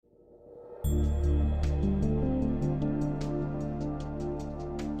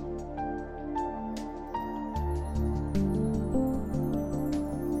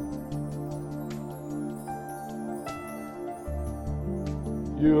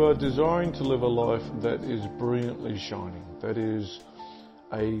You are desiring to live a life that is brilliantly shining, that is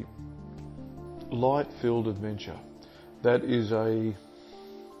a light-filled adventure, that is a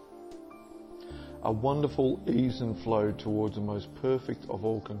wonderful ease and flow towards the most perfect of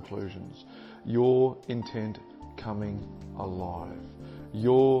all conclusions. Your intent coming alive.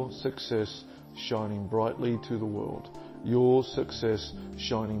 Your success shining brightly to the world. Your success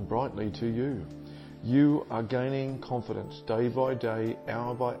shining brightly to you. You are gaining confidence day by day,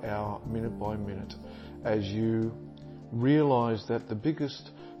 hour by hour, minute by minute, as you realize that the biggest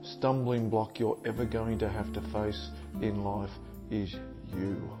stumbling block you're ever going to have to face in life is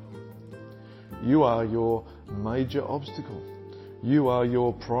you. You are your major obstacle. You are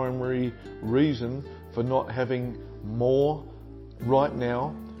your primary reason for not having more right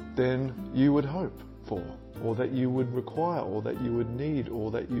now than you would hope for, or that you would require, or that you would need, or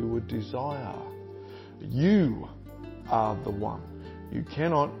that you would desire. You are the one. You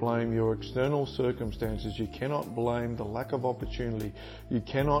cannot blame your external circumstances. You cannot blame the lack of opportunity. You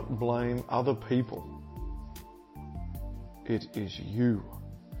cannot blame other people. It is you.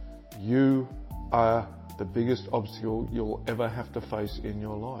 You are the biggest obstacle you'll ever have to face in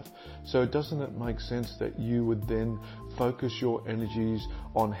your life. So doesn't it make sense that you would then focus your energies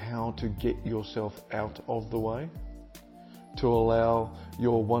on how to get yourself out of the way? To allow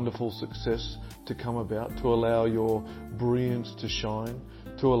your wonderful success to come about, to allow your brilliance to shine,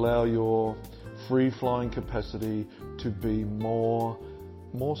 to allow your free-flying capacity to be more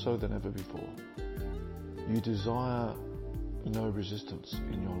so than ever before. You desire no resistance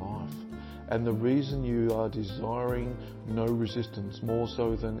in your life. And the reason you are desiring no resistance more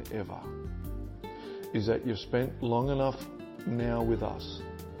so than ever is that you've spent long enough now with us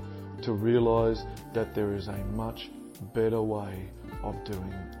to realize that there is a much better way of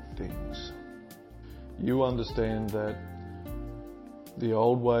doing things. You understand that the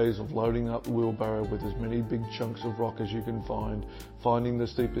old ways of loading up the wheelbarrow with as many big chunks of rock as you can find, finding the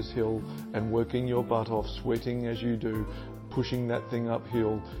steepest hill and working your butt off, sweating as you do, pushing that thing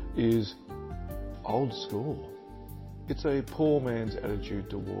uphill is old school. It's a poor man's attitude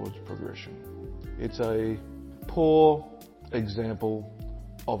towards progression. It's a poor example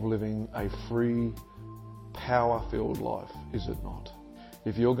of living a free, power-filled life, is it not?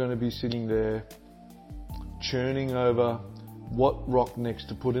 If you're going to be sitting there churning over what rock next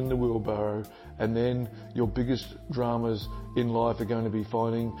to put in the wheelbarrow, and then your biggest dramas in life are going to be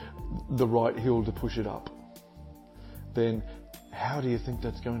finding the right hill to push it up, then how do you think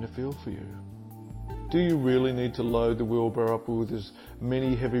that's going to feel for you? Do you really need to load the wheelbarrow up with as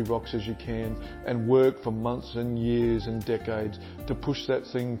many heavy rocks as you can and work for months and years and decades to push that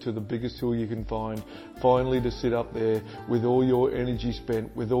thing to the biggest hill you can find, finally to sit up there with all your energy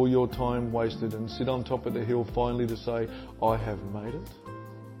spent, with all your time wasted, and sit on top of the hill finally to say, I have made it?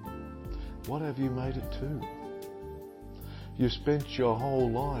 What have you made it to? You've spent your whole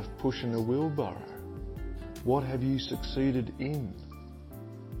life pushing a wheelbarrow. What have you succeeded in?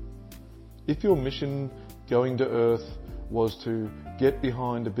 If your mission going to Earth was to get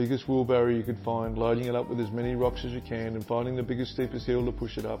behind the biggest wheelbarrow you could find, loading it up with as many rocks as you can and finding the biggest, steepest hill to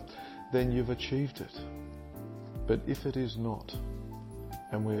push it up, then you've achieved it. But if it is not,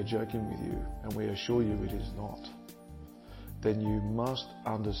 and we are joking with you, and we assure you it is not, then you must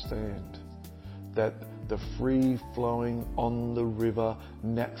understand that the free-flowing, on-the-river,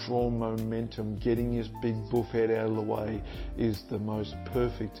 natural momentum, getting his big buff head out of the way, is the most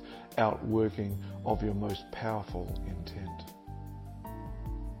perfect outworking of your most powerful intent.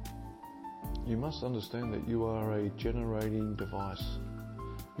 You must understand that you are a generating device.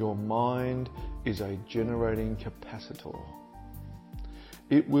 Your mind is a generating capacitor.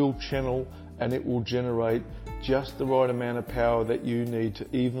 It will channel and it will generate just the right amount of power that you need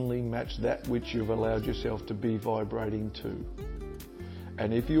to evenly match that which you've allowed yourself to be vibrating to.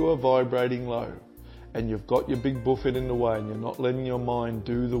 And if you are vibrating low and you've got your big buffet in the way and you're not letting your mind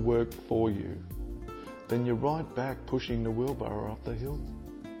do the work for you, then you're right back pushing the wheelbarrow up the hill.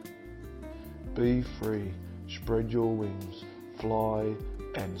 Be free, spread your wings, fly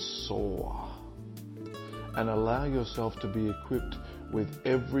and soar. And allow yourself to be equipped with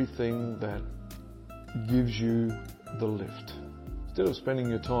everything that gives you the lift. Instead of spending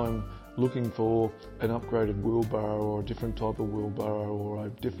your time looking for an upgraded wheelbarrow or a different type of wheelbarrow or a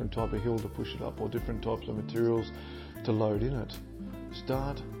different type of hill to push it up or different types of materials to load in it,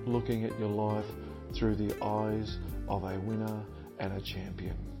 start looking at your life through the eyes of a winner and a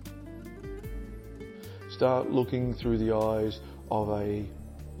champion. Start looking through the eyes of a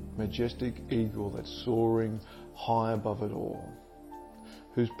majestic eagle that's soaring high above it all,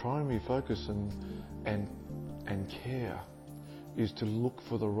 whose primary focus and care is to look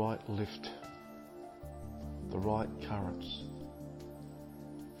for the right lift, the right currents,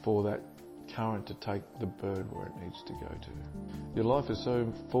 for that current to take the bird where it needs to go to. Your life is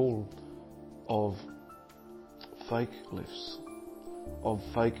so full of fake lifts, of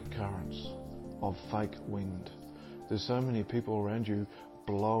fake currents, of fake wind. There's so many people around you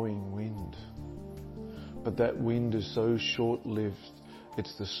blowing wind. But that wind is so short-lived,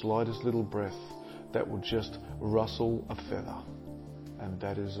 it's the slightest little breath that will just rustle a feather. And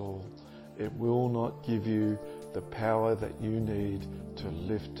that is all. It will not give you the power that you need to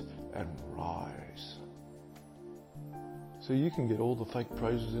lift and rise. So you can get all the fake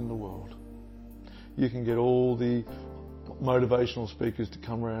praises in the world. You can get all the motivational speakers to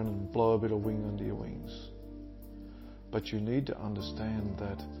come around and blow a bit of wind under your wings. But you need to understand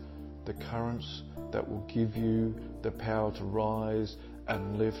that the currents that will give you the power to rise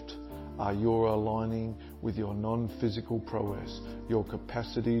and lift are your aligning with your non-physical prowess. Your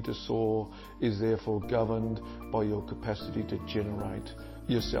capacity to soar is therefore governed by your capacity to generate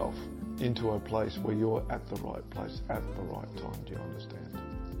yourself into a place where you're at the right place at the right time. Do you understand?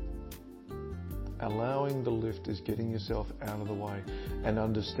 Allowing the lift is getting yourself out of the way and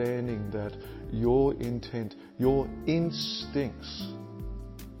understanding that your intent, your instincts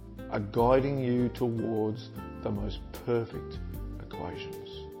are guiding you towards the most perfect equations.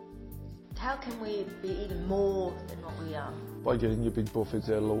 How can we be even more than what we are? By getting your big buffets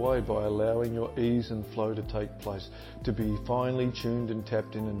out of the way, by allowing your ease and flow to take place, to be finely tuned and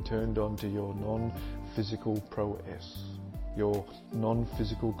tapped in and turned on to your non-physical prowess. Your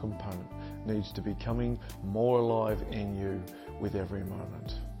non-physical component needs to be coming more alive in you with every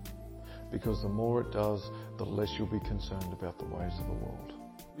moment. Because the more it does, the less you'll be concerned about the ways of the world.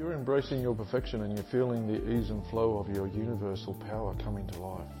 You're embracing your perfection and you're feeling the ease and flow of your universal power coming to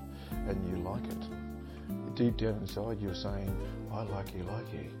life, and you like it. Deep down inside you're saying, I like you.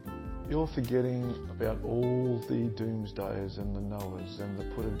 You're forgetting about all the doomsdayers and the knowers and the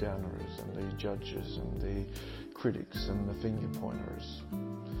put-a-downers and the judges and the critics and the finger pointers.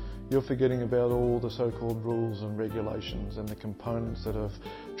 You're forgetting about all the so-called rules and regulations and the components that have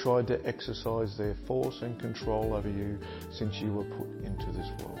tried to exercise their force and control over you since you were put into this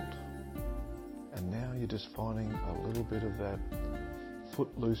world. And now you're just finding a little bit of that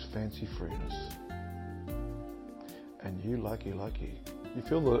footloose fancy freeness. And you lucky. You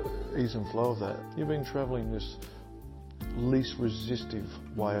feel the ease and flow of that. You've been travelling this least resistive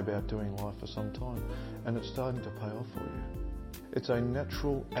way about doing life for some time, and it's starting to pay off for you. It's a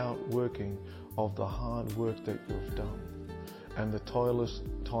natural outworking of the hard work that you've done and the tireless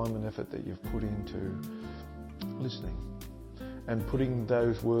time and effort that you've put into listening and putting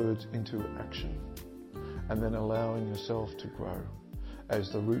those words into action, and then allowing yourself to grow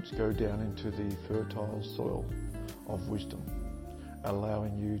as the roots go down into the fertile soil of wisdom,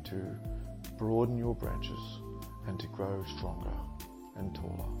 allowing you to broaden your branches and to grow stronger and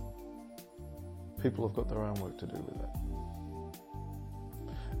taller. People have got their own work to do with that.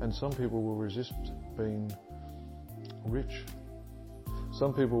 And some people will resist being rich.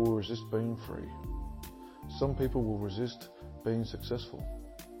 Some people will resist being free. Some people will resist being successful.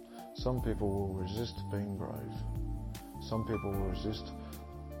 Some people will resist being brave. Some people will resist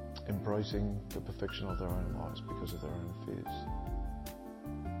embracing the perfection of their own lives because of their own fears.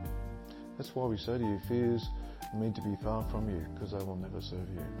 That's why we say to you, fears mean to be far from you because they will never serve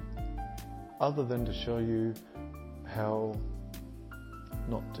you. Other than to show you how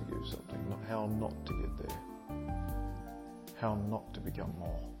not to give something, not how not to get there, how not to become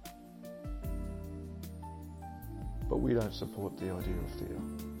more. But we don't support the idea of fear,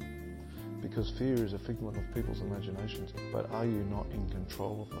 because fear is a figment of people's imaginations. But are you not in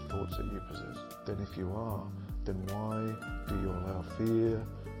control of the thoughts that you possess? Then if you are, then why do you allow fear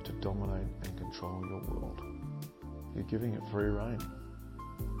to dominate and control your world? You're giving it free rein.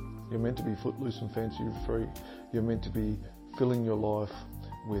 You're meant to be footloose and fancy free. You're meant to be filling your life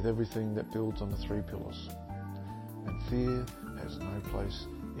with everything that builds on the three pillars. And fear has no place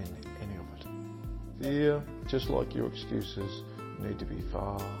in any of it. Fear, just like your excuses, need to be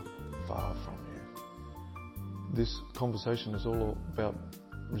far, far from you. This conversation is all about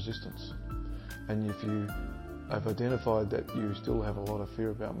resistance. And if you have identified that you still have a lot of fear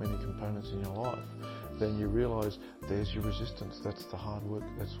about many components in your life, then you realise there's your resistance. That's the hard work.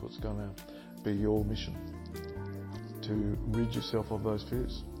 That's what's going to be your mission, to rid yourself of those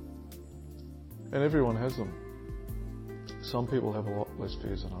fears. And everyone has them. Some people have a lot less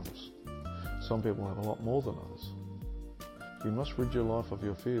fears than others. Some people have a lot more than others. You must rid your life of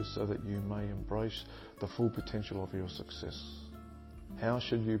your fears so that you may embrace the full potential of your success. How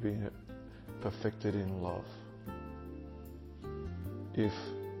should you be perfected in love? if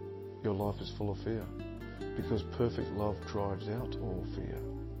your life is full of fear, because perfect love drives out all fear.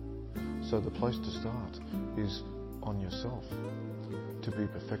 So the place to start is on yourself, to be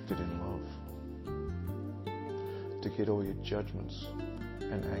perfected in love, to get all your judgments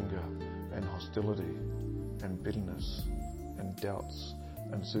and anger and hostility and bitterness and doubts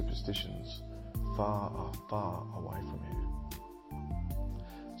and superstitions far, far away from you.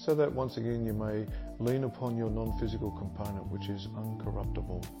 So that once again you may lean upon your non-physical component, which is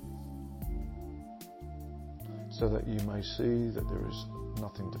uncorruptible, so that you may see that there is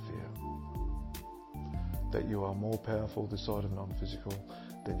nothing to fear, that you are more powerful this side of non-physical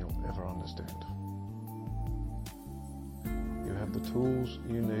than you'll ever understand. You have the tools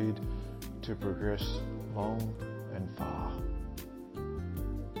you need to progress long and far.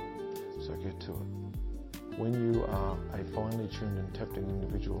 So get to it. When you are a finely tuned and tapped in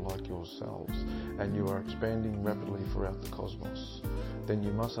individual like yourselves, and you are expanding rapidly throughout the cosmos, then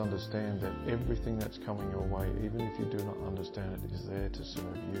you must understand that everything that's coming your way, even if you do not understand it, is there to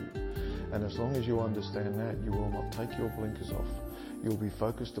serve you. And as long as you understand that, you will not take your blinkers off. You'll be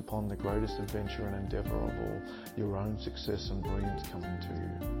focused upon the greatest adventure and endeavour of all, your own success and brilliance coming to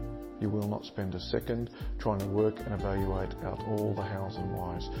you. You will not spend a second trying to work and evaluate out all the hows and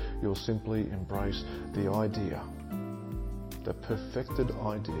whys. You'll simply embrace the idea, the perfected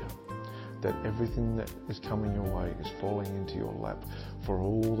idea, that everything that is coming your way is falling into your lap for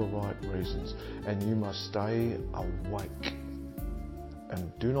all the right reasons, and you must stay awake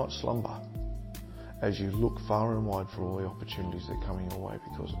and do not slumber as you look far and wide for all the opportunities that are coming your way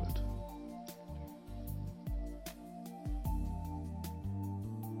because of it.